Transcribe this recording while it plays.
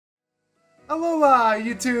Alola,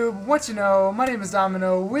 YouTube! What you know? My name is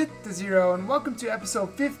Domino with the Zero, and welcome to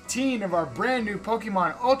episode 15 of our brand new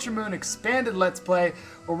Pokemon Ultra Moon Expanded Let's Play,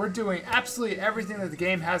 where we're doing absolutely everything that the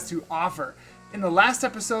game has to offer. In the last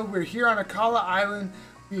episode, we were here on Alola Island.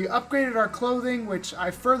 We upgraded our clothing, which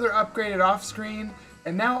I further upgraded off screen,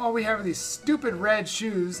 and now all we have are these stupid red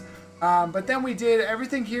shoes. But then we did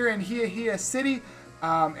everything here in Hiya City,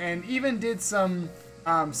 and even did some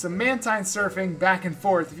Mantine surfing back and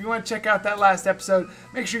forth. If you want to check out that last episode,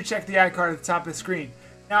 make sure you check the iCard at the top of the screen.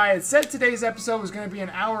 Now, I had said today's episode was going to be an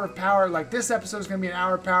hour of power, like this episode is going to be an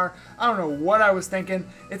hour of power. I don't know what I was thinking.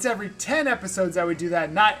 It's every 10 episodes that we do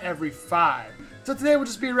that, not every 5. So today will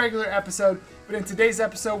just be a regular episode, but in today's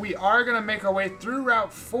episode we are going to make our way through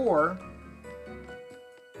Route 4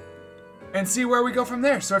 and see where we go from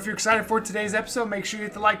there. So if you're excited for today's episode, make sure you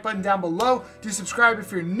hit the like button down below. Do subscribe if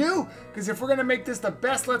you're new, because if we're going to make this the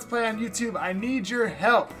best Let's Play on YouTube, I need your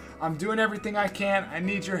help. I'm doing everything I can. I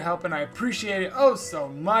need your help, and I appreciate it oh so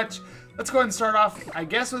much. Let's go ahead and start off, I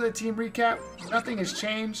guess, with a team recap. Nothing has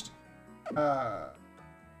changed.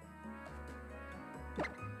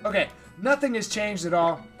 Okay, nothing has changed at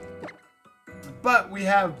all. But we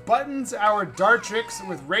have Buttons, our Dartrix,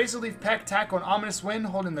 with Razor Leaf Peck, Tackle, and Ominous Wind,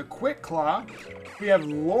 holding the Quick Claw. We have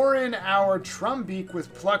Lauren, our Trumbeak,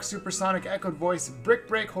 with Pluck, Supersonic, Echoed Voice, Brick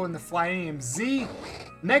Break, holding the Flyinium Z.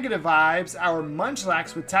 Negative Vibes, our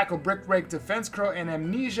Munchlax, with Tackle, Brick Break, Defense Crow, and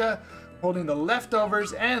Amnesia, holding the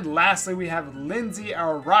Leftovers. And lastly, we have Lindsay,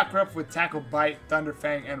 our Rockruff, with Tackle, Bite,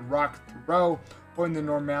 Thunderfang, and Rock Throw, holding the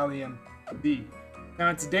Normalium B. Now,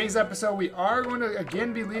 in today's episode, we are going to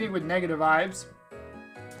again be leading with Negative Vibes,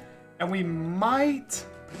 and we might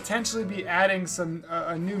potentially be adding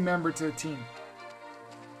a new member to the team.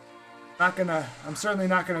 I'm certainly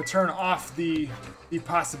not gonna turn off the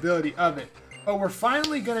possibility of it, but we're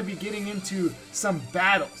finally gonna be getting into some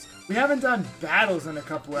battles. We haven't done battles in a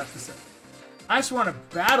couple episodes. I just want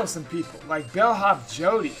to battle some people, like Bellhop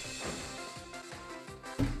Jody.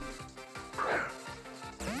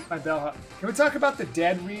 My Bellhop. Can we talk about the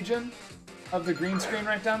dead region of the green screen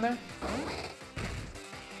right down there?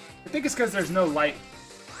 I think it's because there's no light.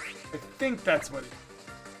 I think that's what it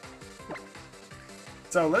is.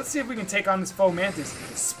 So let's see if we can take on this Fomantis.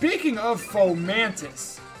 Speaking of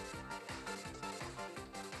Fomantis,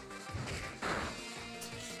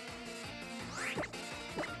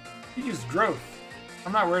 he used growth.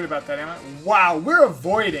 I'm not worried about that, am I? Wow, we're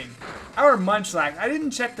avoiding our Munchlax. I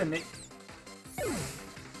didn't check the name.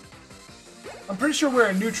 I'm pretty sure we're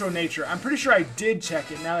a neutral nature. I'm pretty sure I did check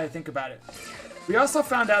it now that I think about it. We also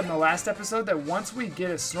found out in the last episode that once we get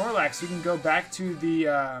a Snorlax, we can go back to the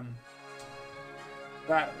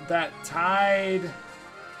that Tide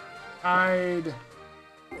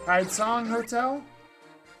Song Hotel.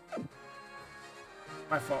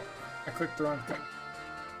 My fault. I clicked the wrong thing.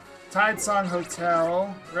 Tide Song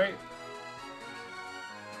Hotel, right?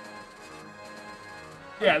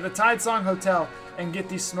 Yeah, the Tide Song Hotel, and get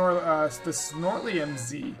the Snorlium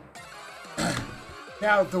Z.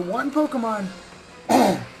 Now, the one Pokemon...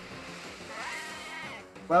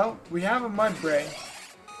 well, we have a Mudbray.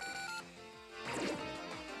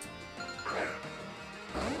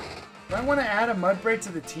 Do I want to add a Mudbray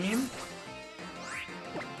to the team?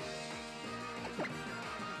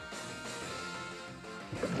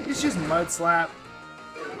 He just used Mud Slap.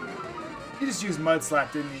 He just used Mud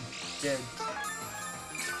Slap, didn't he? He did.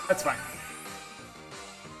 That's fine.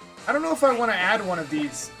 I don't know if I want to add one of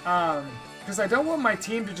these, because I don't want my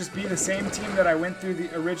team to just be the same team that I went through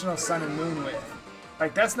the original Sun and Moon with.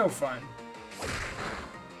 Like, that's no fun.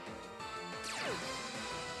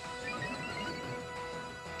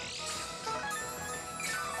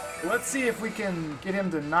 Let's see if we can get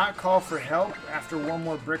him to not call for help after one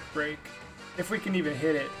more Brick Break. If we can even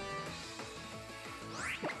hit it.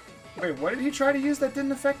 Wait, what did he try to use that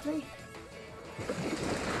didn't affect me?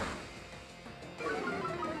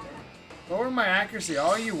 Lower my accuracy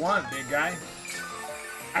all you want, big guy.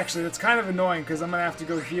 Actually, that's kind of annoying because I'm going to have to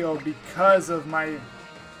go heal because of my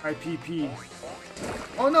PP.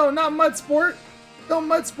 Oh no, not Mud Sport! Don't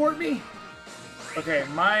Mud Sport me! Okay,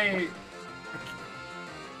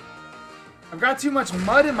 I've got too much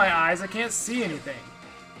mud in my eyes, I can't see anything.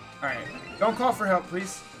 Alright, don't call for help,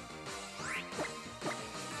 please.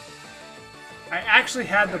 I actually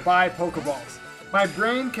had to buy Pokeballs. My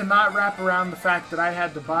brain cannot wrap around the fact that I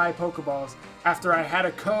had to buy Pokeballs after I had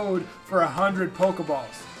a code for 100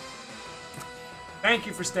 Pokeballs. Thank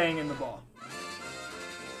you for staying in the ball.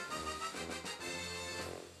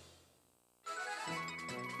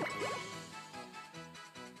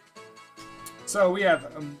 So we have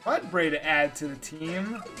a Mudbray to add to the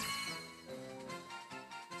team.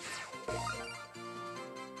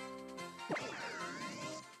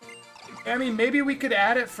 I mean, maybe we could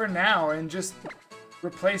add it for now and just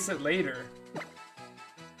replace it later.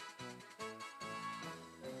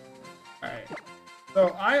 Alright.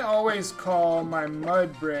 So I always call my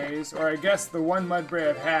Mudbrays, or I guess the one Mudbray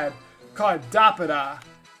I've had, call it Dapada.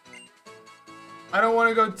 I don't want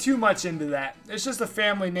to go too much into that. It's just a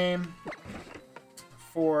family name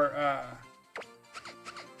for,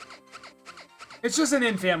 it's just an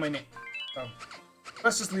in-family name. So,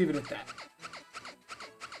 let's just leave it at that.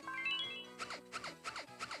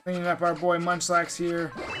 Cleaning up our boy Munchlax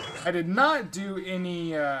here. I did not do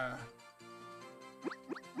any,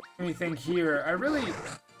 anything here. I really, you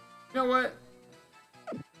know what?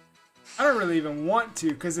 I don't really even want to,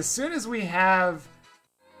 because as soon as we have,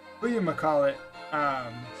 whatchamacallit,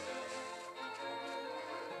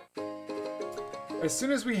 as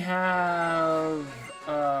soon as we have,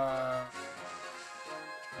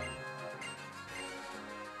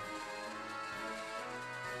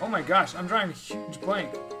 oh my gosh, I'm drawing a huge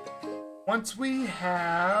blank. Once we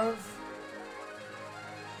have...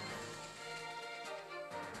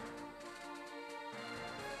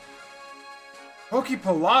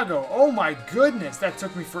 Pokepelago. Oh my goodness, that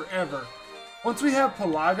took me forever. Once we have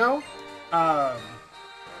Pelago,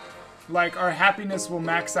 like, our happiness will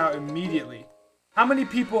max out immediately. How many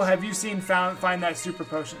people have you seen find that super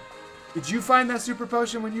potion? Did you find that super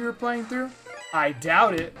potion when you were playing through? I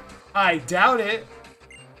doubt it. I doubt it.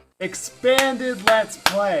 Expanded Let's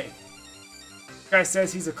Play. This guy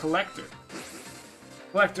says he's a collector.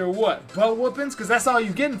 Collector what? Butt whoopings? Because that's all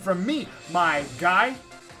you're getting from me, my guy.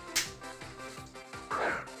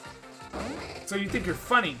 So you think you're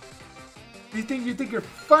funny? You think you're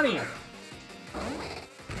funny?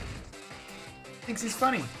 Thinks he's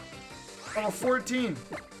funny. Level 14.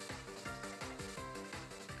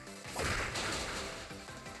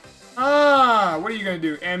 Ah, what are you gonna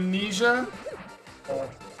do? Amnesia? Oh.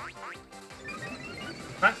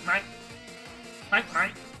 Mike.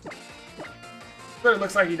 But it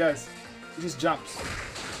looks like he does. He just jumps.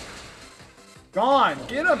 Gone!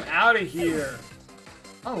 Get him out of here!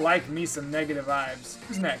 I don't like me some negative vibes.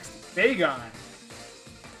 Who's next? Bagon.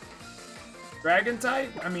 Dragon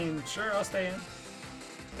type? I mean, sure, I'll stay in.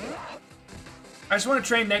 I just want to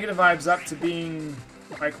train negative vibes up to being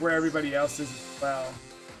like where everybody else is as well.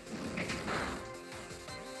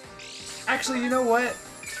 Actually, you know what?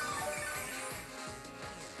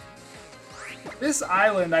 This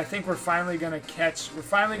island, I think we're finally gonna catch. We're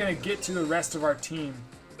finally gonna get to the rest of our team.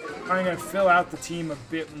 I'm gonna fill out the team a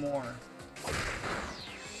bit more.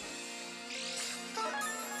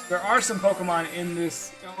 There are some Pokemon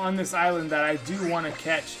on this island that I do want to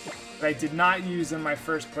catch that I did not use in my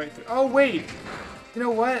first playthrough. Oh wait, you know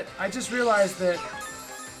what? I just realized that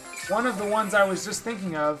one of the ones I was just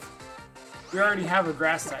thinking of, we already have a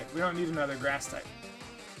grass type. We don't need another grass type.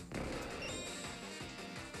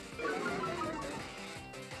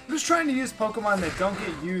 I'm just trying to use Pokemon that don't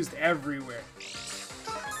get used everywhere.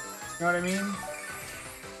 You know what I mean?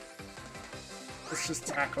 Let's just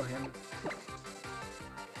tackle him.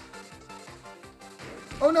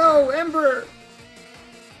 Oh no, Ember!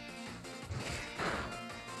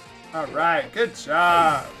 Alright, good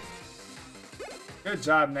job. Good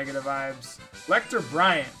job, negative vibes. Lecter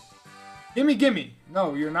Bryant. Gimme.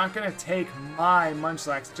 No, you're not gonna take my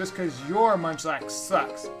Munchlax just because your Munchlax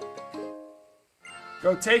sucks.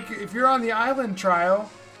 Go take, if you're on the island trial,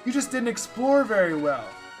 you just didn't explore very well.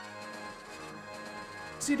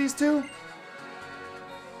 See these two?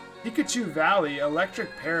 Pikachu Valley,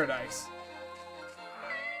 Electric Paradise.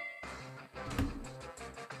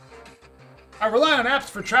 I rely on apps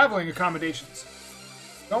for traveling accommodations.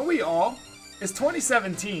 Don't we all? It's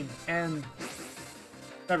 2017, and...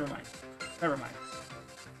 Never mind.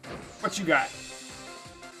 What you got?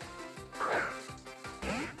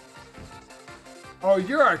 Oh,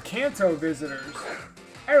 you're our Kanto visitors.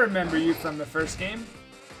 I remember you from the first game.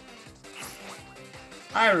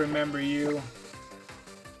 I remember you. You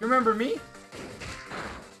remember me? You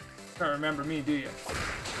don't remember me, do you?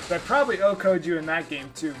 But I probably O-code you in that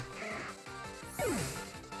game, too.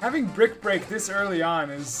 Having Brick Break this early on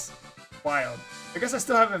is wild. I guess I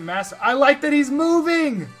still haven't mastered. I like that he's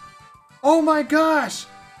moving! Oh my gosh!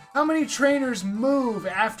 How many trainers move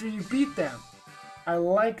after you beat them? I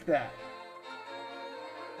like that.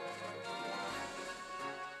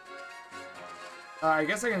 I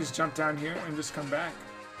guess I can just jump down here and just come back.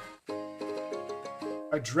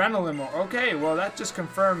 Adrenaline more. Okay, well that just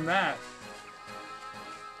confirmed that.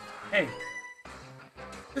 Hey.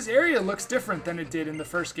 This area looks different than it did in the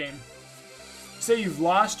first game. You say you've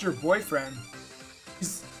lost your boyfriend.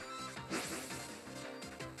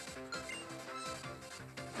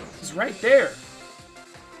 It's right there.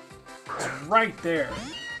 It's right there.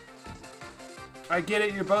 I get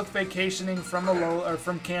it. You're both vacationing from Alola or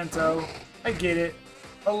from Kanto. I get it.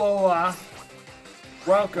 Alola.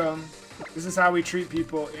 Welcome. This is how we treat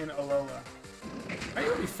people in Alola. How are you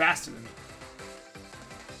gonna be faster than me?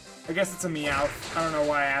 I guess it's a Meowth. I don't know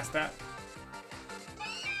why I asked that.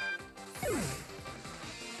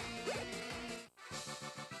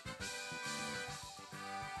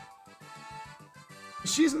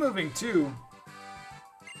 She's moving too.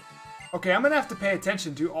 Okay, I'm gonna have to pay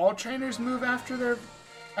attention. Do all trainers move after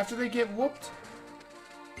they get whooped?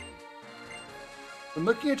 When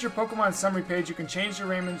looking at your Pokemon summary page, you can change your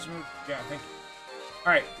Raymond's move. Yeah, thank you.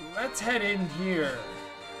 Alright, let's head in here.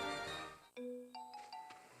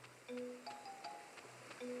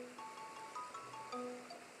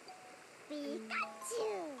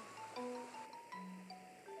 Pikachu.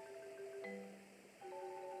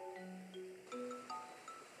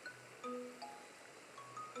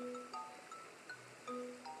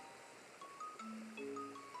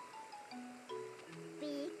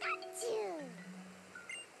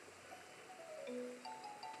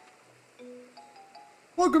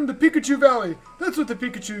 Welcome to Pikachu Valley. That's what the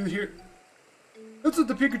Pikachu here. That's what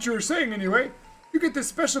the Pikachu are saying anyway. You get this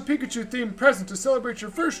special Pikachu themed present to celebrate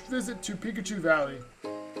your first visit to Pikachu Valley.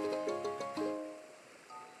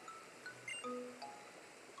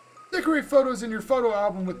 Decorate photos in your photo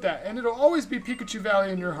album with that, and it'll always be Pikachu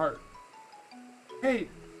Valley in your heart. Hey,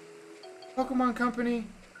 Pokemon Company,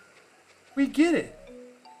 we get it.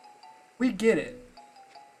 We get it.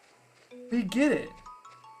 We get it.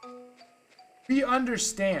 We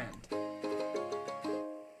understand.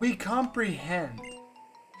 We comprehend.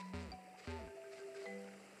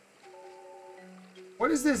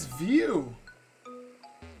 What is this view?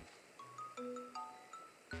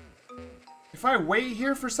 If I wait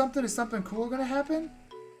here for something, is something cool gonna happen?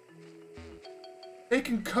 They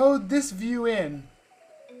can code this view in.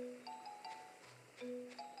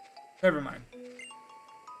 Never mind.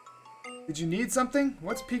 Did you need something?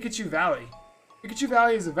 What's Pikachu Valley? Pikachu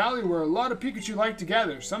Valley is a valley where a lot of Pikachu like to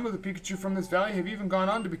gather. Some of the Pikachu from this valley have even gone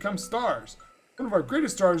on to become stars. One of our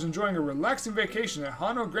greatest stars is enjoying a relaxing vacation at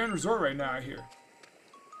Hano Grand Resort right now, I hear.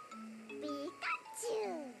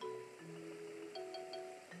 Pikachu.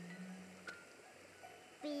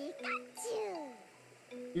 Pikachu.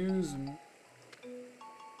 Use...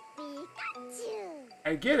 Pikachu.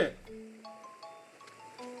 I get it.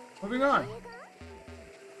 Moving on.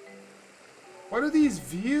 What are these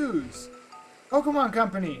views? Pokemon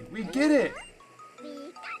Company, we get it.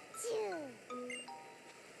 Pikachu.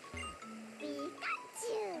 Pikachu.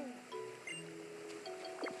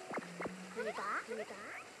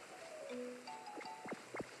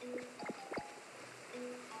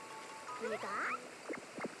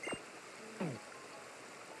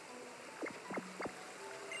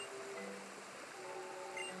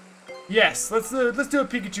 Yes, let's do a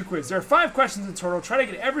Pikachu quiz. There are 5 questions in total. Try to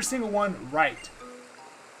get every single one right.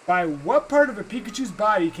 By what part of a Pikachu's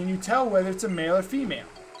body can you tell whether it's a male or female?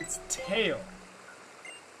 Its tail.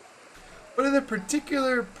 What are the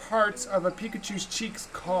particular parts of a Pikachu's cheeks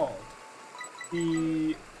called?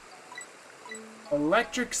 The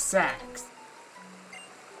electric sacs.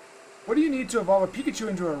 What do you need to evolve a Pikachu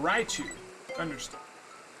into a Raichu? Understood.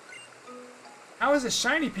 How is a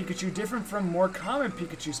shiny Pikachu different from more common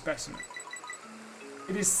Pikachu specimens?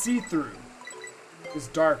 It is see-through. It is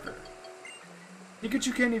darker.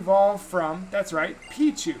 Pikachu can evolve from, that's right,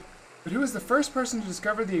 Pichu. But who was the first person to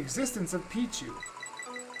discover the existence of Pichu?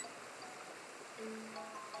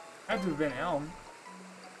 Had to have been Elm.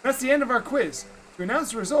 That's the end of our quiz. To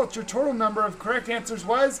announce the results, your total number of correct answers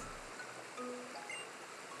was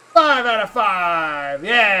 5 out of 5.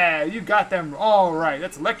 Yeah, you got them all right.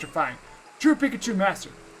 That's electrifying. True Pikachu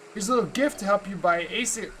Master. Here's a little gift to help you by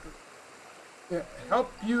acing.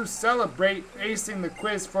 Help you celebrate acing the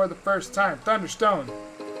quiz for the first time. Thunderstone.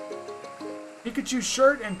 Pikachu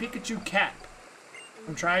shirt and Pikachu cap.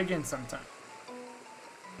 And try again sometime.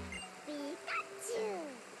 Pikachu.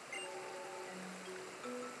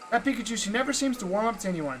 That Pikachu, she never seems to warm up to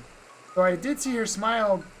anyone. Though I did see her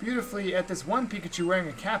smile beautifully at this one Pikachu wearing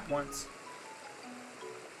a cap once.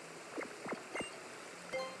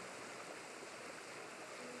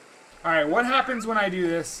 Alright, what happens when I do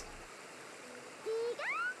this?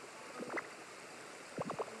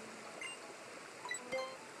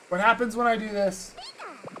 What happens when I do this?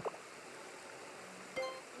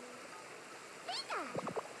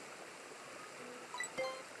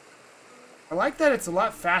 I like that it's a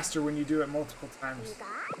lot faster when you do it multiple times.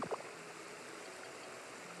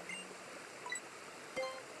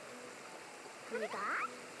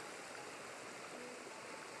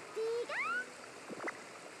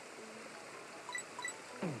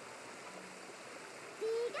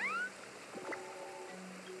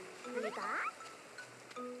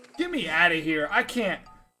 Get me out of here. I can't.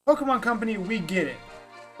 Pokemon Company, we get it.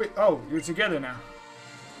 Wait, oh, you're together now.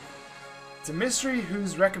 It's a mystery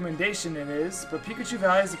whose recommendation it is, but Pikachu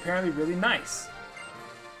Valley is apparently really nice.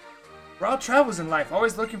 We're all travels in life,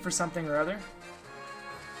 always looking for something or other.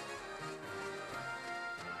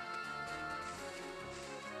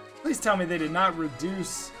 Please tell me they did not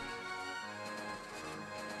reduce...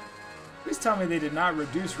 Please tell me they did not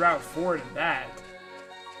reduce Route 4 to that.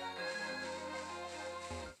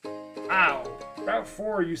 Wow. Route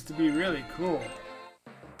 4 used to be really cool.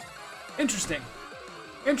 Interesting.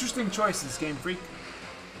 Interesting choices, Game Freak.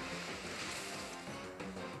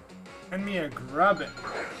 Send me a grubbin.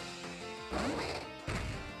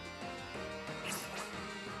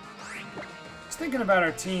 Just thinking about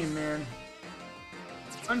our team, man.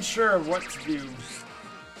 Unsure of what to do.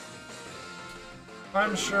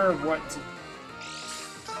 Unsure of what to do.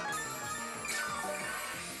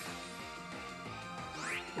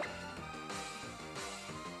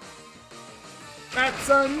 That's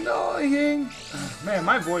annoying! Man,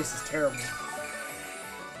 my voice is terrible.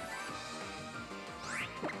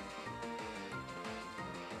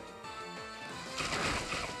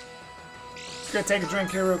 Just gonna take a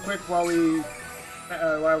drink here real quick while we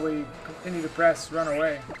continue to press run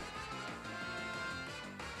away.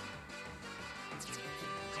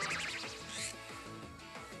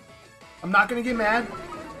 I'm not gonna get mad.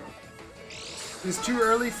 It's too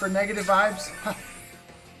early for negative vibes.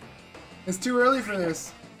 It's too early for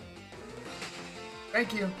this.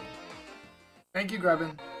 Thank you. Thank you,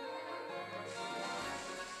 Grubbin.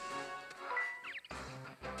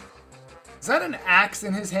 Is that an axe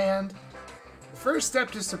in his hand? The first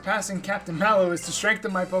step to surpassing Captain Mallow is to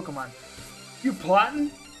strengthen my Pokemon. You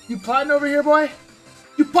plotting? You plotting over here, boy?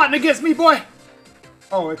 You plotting against me, boy?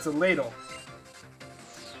 Oh, it's a ladle.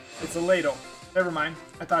 It's a ladle. Never mind.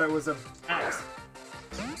 I thought it was an axe.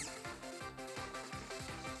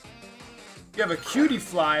 You have a cutie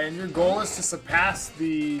fly, and your goal is to surpass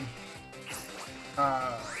the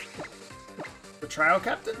trial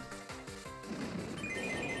captain?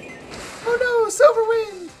 Oh no,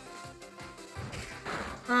 Silverwind!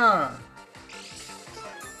 Huh.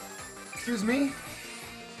 Excuse me?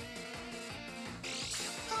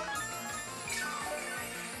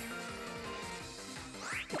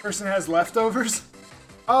 Person has leftovers?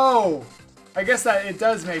 Oh! I guess that it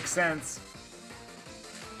does make sense.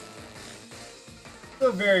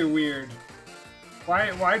 Still very weird.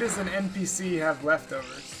 Why does an NPC have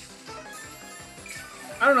leftovers?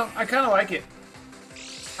 I don't know. I kind of like it.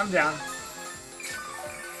 I'm down.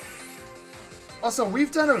 Also,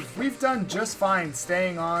 we've done just fine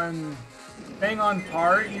staying on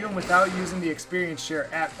par even without using the experience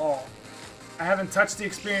share at all. I haven't touched the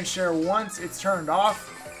experience share once. It's turned off.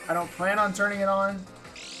 I don't plan on turning it on.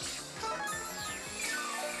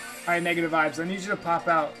 Alright, negative vibes. I need you to pop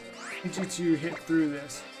out. I need you to hit through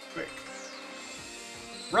this quick.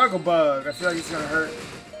 Rugglebug. I feel like it's gonna hurt.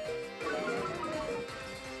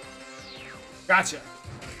 Gotcha.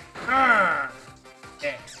 Ah.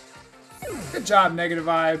 Yeah. Good job, negative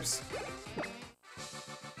vibes. You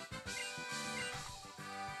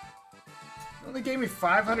only gave me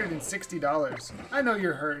 $560. I know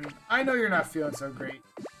you're hurting. I know you're not feeling so great.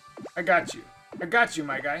 I got you. I got you,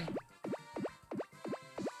 my guy.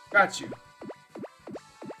 Got you.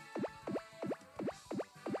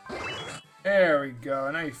 There we go.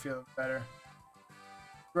 Now you feel better.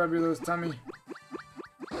 Rub your little tummy.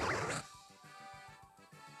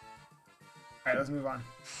 Alright, let's move on.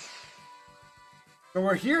 So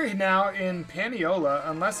we're here now in Paniola,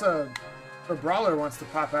 unless a brawler wants to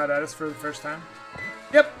pop out at us for the first time.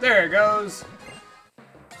 Yep, there it goes.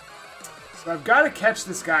 So I've got to catch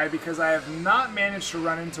this guy because I have not managed to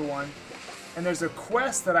run into one. And there's a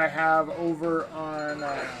quest that I have over on...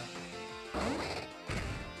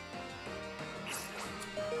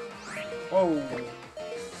 Whoa.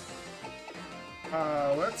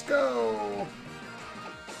 Let's go...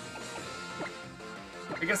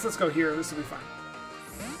 I guess let's go here. This will be fine.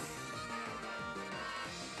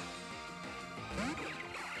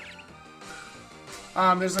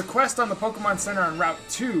 There's a quest on the Pokemon Center on Route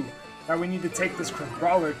 2 that we need to take this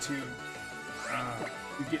brawler to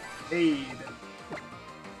get paid.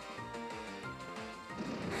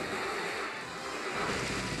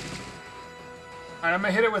 Alright, I'm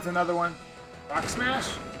gonna hit it with another one. Rock Smash?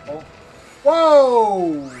 Oh.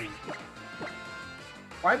 Whoa!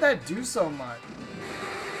 Why'd that do so much?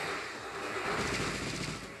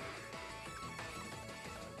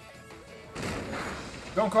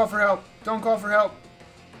 Don't call for help. Don't call for help.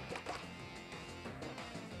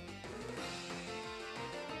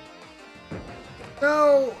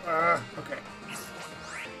 No! Okay.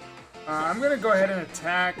 I'm going to go ahead and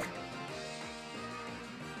attack.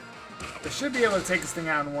 I should be able to take this thing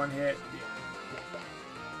out in one hit.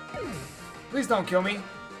 Please don't kill me.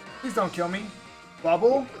 Please don't kill me.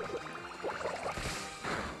 Bubble.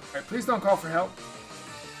 Alright, please don't call for help.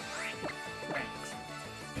 Thanks.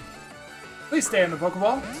 Please stay in the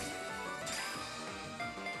Pokeball.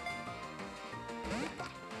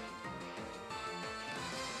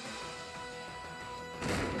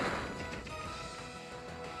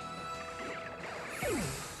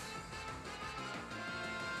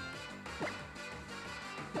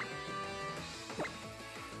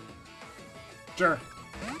 Sure.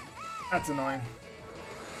 That's annoying.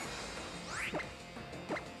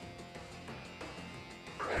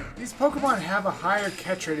 These Pokemon have a higher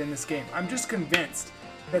catch rate in this game. I'm just convinced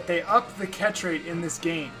that they up the catch rate in this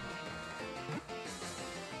game.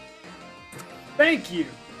 Thank you!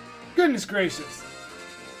 Goodness gracious.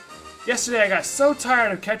 Yesterday I got so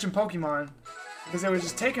tired of catching Pokemon because it was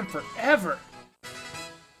just taking forever.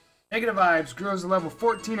 Negative Vibes grows to level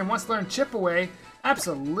 14 and wants to learn Chip Away.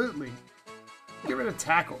 Absolutely. Get rid of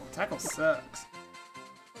Tackle. Tackle sucks.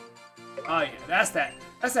 Oh yeah, that's that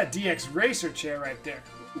DX Racer chair right there.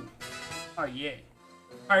 Ooh. Oh yeah.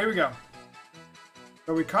 Alright, here we go.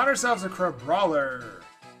 So we caught ourselves a Crabrawler.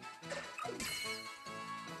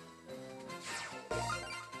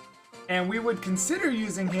 And we would consider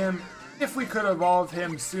using him if we could evolve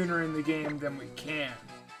him sooner in the game than we can.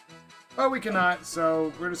 But we cannot,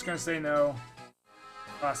 so we're just gonna say no.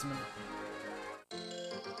 Awesome.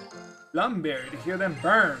 Lumberry to heal them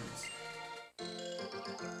burns.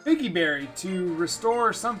 Figgy Berry to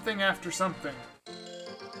restore something after something.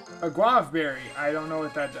 A Guave Berry, I don't know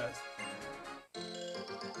what that does.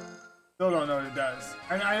 Still don't know what it does.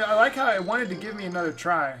 And I like how it wanted to give me another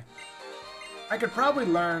try. I could probably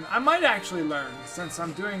learn. I might actually learn since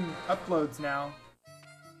I'm doing uploads now.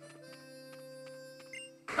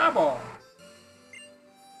 Eyeball.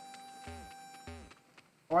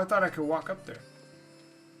 Oh, I thought I could walk up there.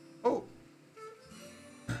 Oh.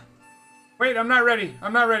 Wait, I'm not ready.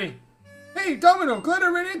 I'm not ready. Hey, Domino, glad I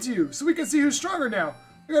ran into you, so we can see who's stronger now.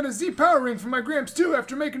 I got a Z power ring from my Gramps too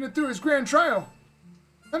after making it through his grand trial.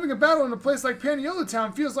 Having a battle in a place like Paniola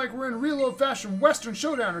Town feels like we're in a real old-fashioned Western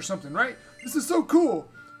showdown or something, right? This is so cool.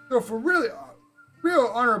 So for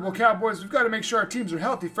real honorable cowboys, we've got to make sure our teams are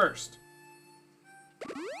healthy first.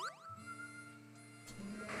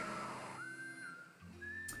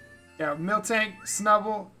 Yeah, Miltank,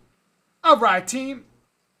 Snubble. Alright, team.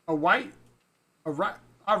 Alright,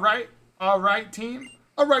 team.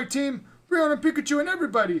 Alright, team. Brianna, Pikachu, and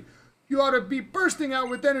everybody. You ought to be bursting out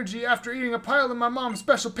with energy after eating a pile of my mom's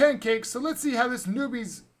special pancakes, so let's see how this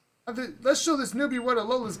let's show this newbie what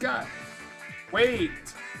Alola's got. Wait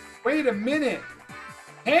a minute.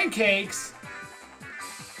 Pancakes?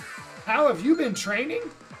 How have you been training?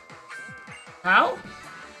 How?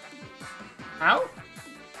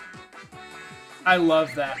 I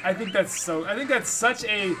love that. I think that's such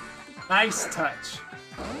a nice touch.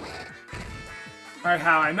 Alright,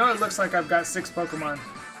 how? I know it looks like I've got 6 Pokemon,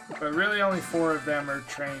 but really only 4 of them are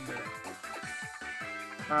trained.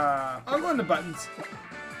 I'll go into buttons.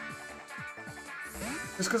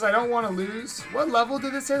 Just because I don't want to lose. What level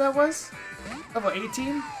did it say that was? Level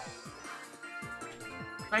 18?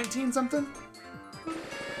 19 something?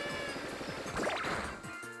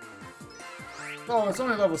 Oh, it's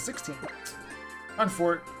only level 16.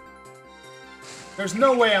 Unfort. There's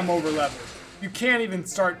no way I'm over leveled. You can't even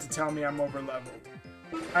start to tell me I'm over leveled.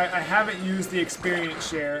 I haven't used the experience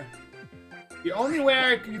share. The only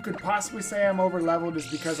way you could possibly say I'm over leveled is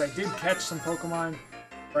because I did catch some Pokemon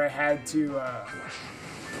where I had to,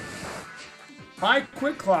 my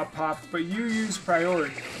Quick Claw popped, but you used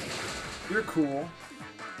priority. You're cool.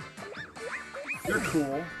 You're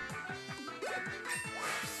cool.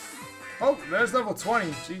 Oh, there's level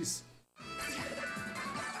 20. Jeez.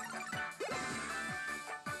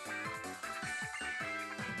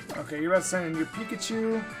 Okay, you're about to send in your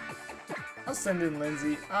Pikachu. I'll send in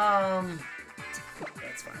Lindsay.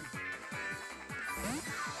 That's fine.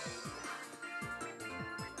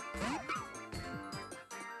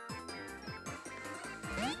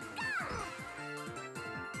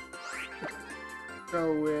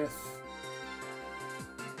 Go with...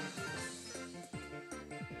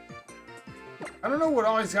 I don't know what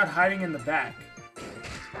all he's got hiding in the back.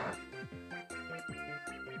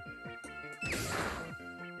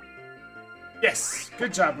 Yes!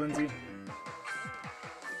 Good job, Lindsay.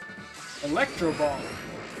 Electro Ball.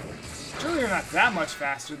 Surely you're not that much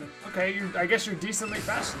faster than... Okay, I guess you're decently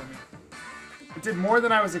faster than me. It did more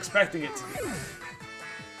than I was expecting it to do.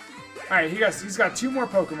 Alright, he's got 2 more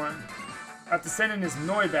Pokemon. About to send in his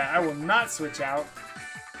Noibat. I will not switch out.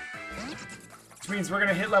 Which means we're going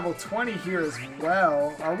to hit level 20 here as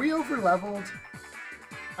well. Are we over leveled?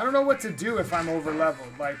 I don't know what to do if I'm over leveled.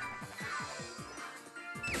 Like,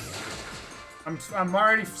 I'm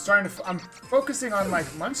already starting to. I'm focusing on like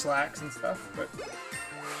Munchlax and stuff, but.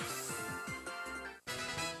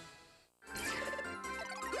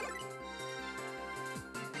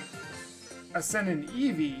 I send in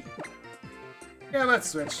Eevee. Yeah, let's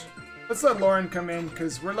switch. Let's let Lauren come in,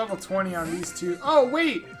 because we're level 20 on these two. Oh,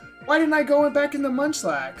 wait! Why didn't I go back into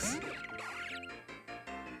Munchlax?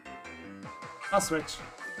 I'll switch.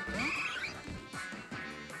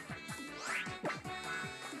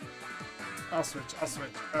 I'll switch.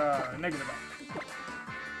 Negative up.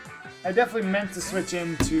 I definitely meant to switch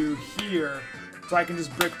into here, so I can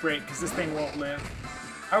just Brick Break, because this thing won't live.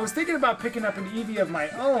 I was thinking about picking up an Eevee of my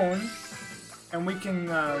own, and we can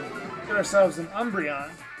get ourselves an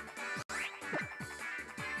Umbreon.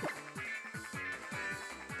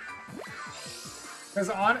 Because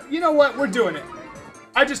you know what? We're doing it.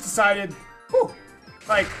 I just decided. Whew,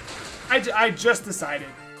 like, I just decided.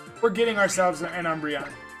 We're getting ourselves an Umbreon.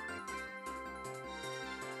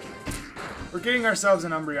 We're getting ourselves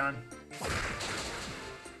an Umbreon.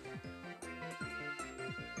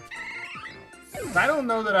 I don't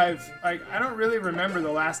know that I don't really remember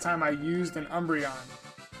the last time I used an Umbreon.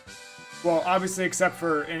 Well, obviously except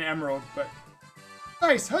for in Emerald, but...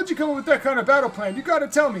 Nice! How'd you come up with that kind of battle plan? You gotta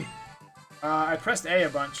tell me! I pressed A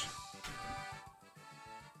bunch.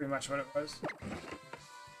 Pretty much what it was.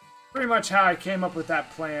 Pretty much how I came up with that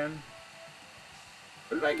plan.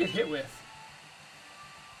 What did I get hit with?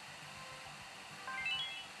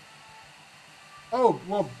 Oh,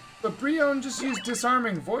 well... But Brion just used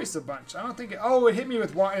Disarming Voice a bunch. I don't think it... Oh, it hit me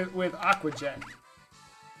with Aqua Jet.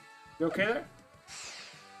 You okay there?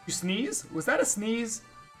 You sneeze? Was that a sneeze?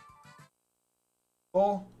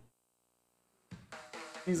 Oh.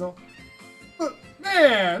 Sneasel.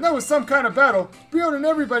 Man, that was some kind of battle. Brion and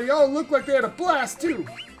everybody all looked like they had a blast, too.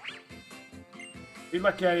 You're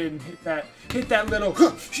lucky I didn't hit that little...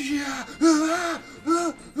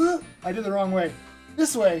 I did the wrong way.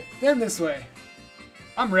 This way, then this way.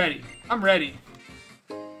 I'm ready. I'm ready.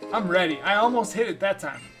 I'm ready. I almost hit it that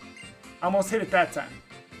time.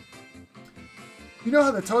 You know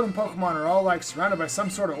how the totem Pokemon are all like surrounded by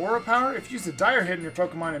some sort of aura power? If you use a dire hit in your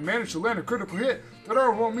Pokemon and manage to land a critical hit, that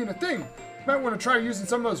aura won't mean a thing. You might want to try using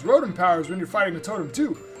some of those rodent powers when you're fighting a totem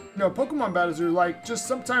too. You know, Pokemon battles are like just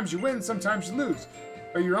sometimes you win, sometimes you lose.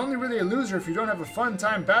 But you're only really a loser if you don't have a fun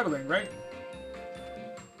time battling, right?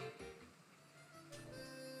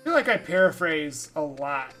 I feel like I paraphrase a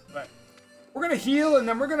lot, but we're going to heal and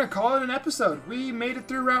then we're going to call it an episode. We made it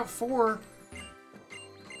through Route 4.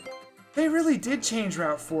 They really did change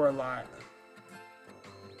Route 4 a lot.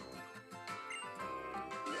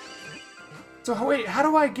 So wait, how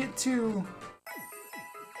do I get to...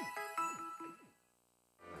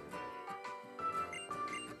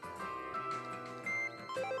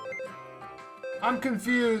 I'm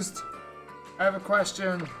confused. I have a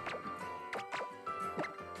question.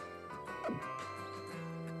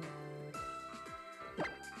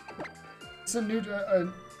 It's a new, a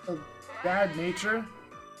bad nature.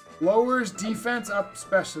 Lowers defense, up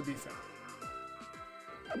special defense.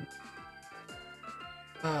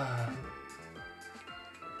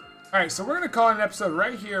 Alright, so we're going to call it an episode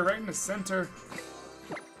right here, right in the center.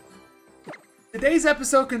 Today's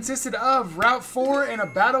episode consisted of Route 4 and a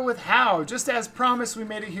battle with How. Just as promised, we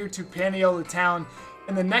made it here to Paniola Town.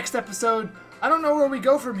 In the next episode, I don't know where we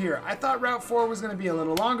go from here. I thought Route 4 was going to be a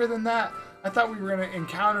little longer than that. I thought we were going to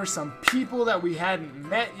encounter some people that we hadn't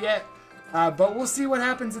met yet. But we'll see what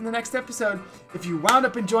happens in the next episode. If you wound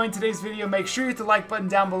up enjoying today's video, make sure you hit the like button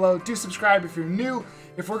down below. Do subscribe if you're new.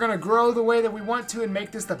 If we're going to grow the way that we want to and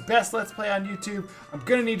make this the best Let's Play on YouTube, I'm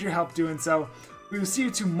going to need your help doing so. We will see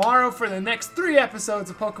you tomorrow for the next 3 episodes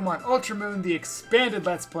of Pokemon Ultra Moon, the expanded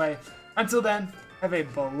Let's Play. Until then, have a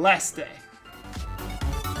blessed day.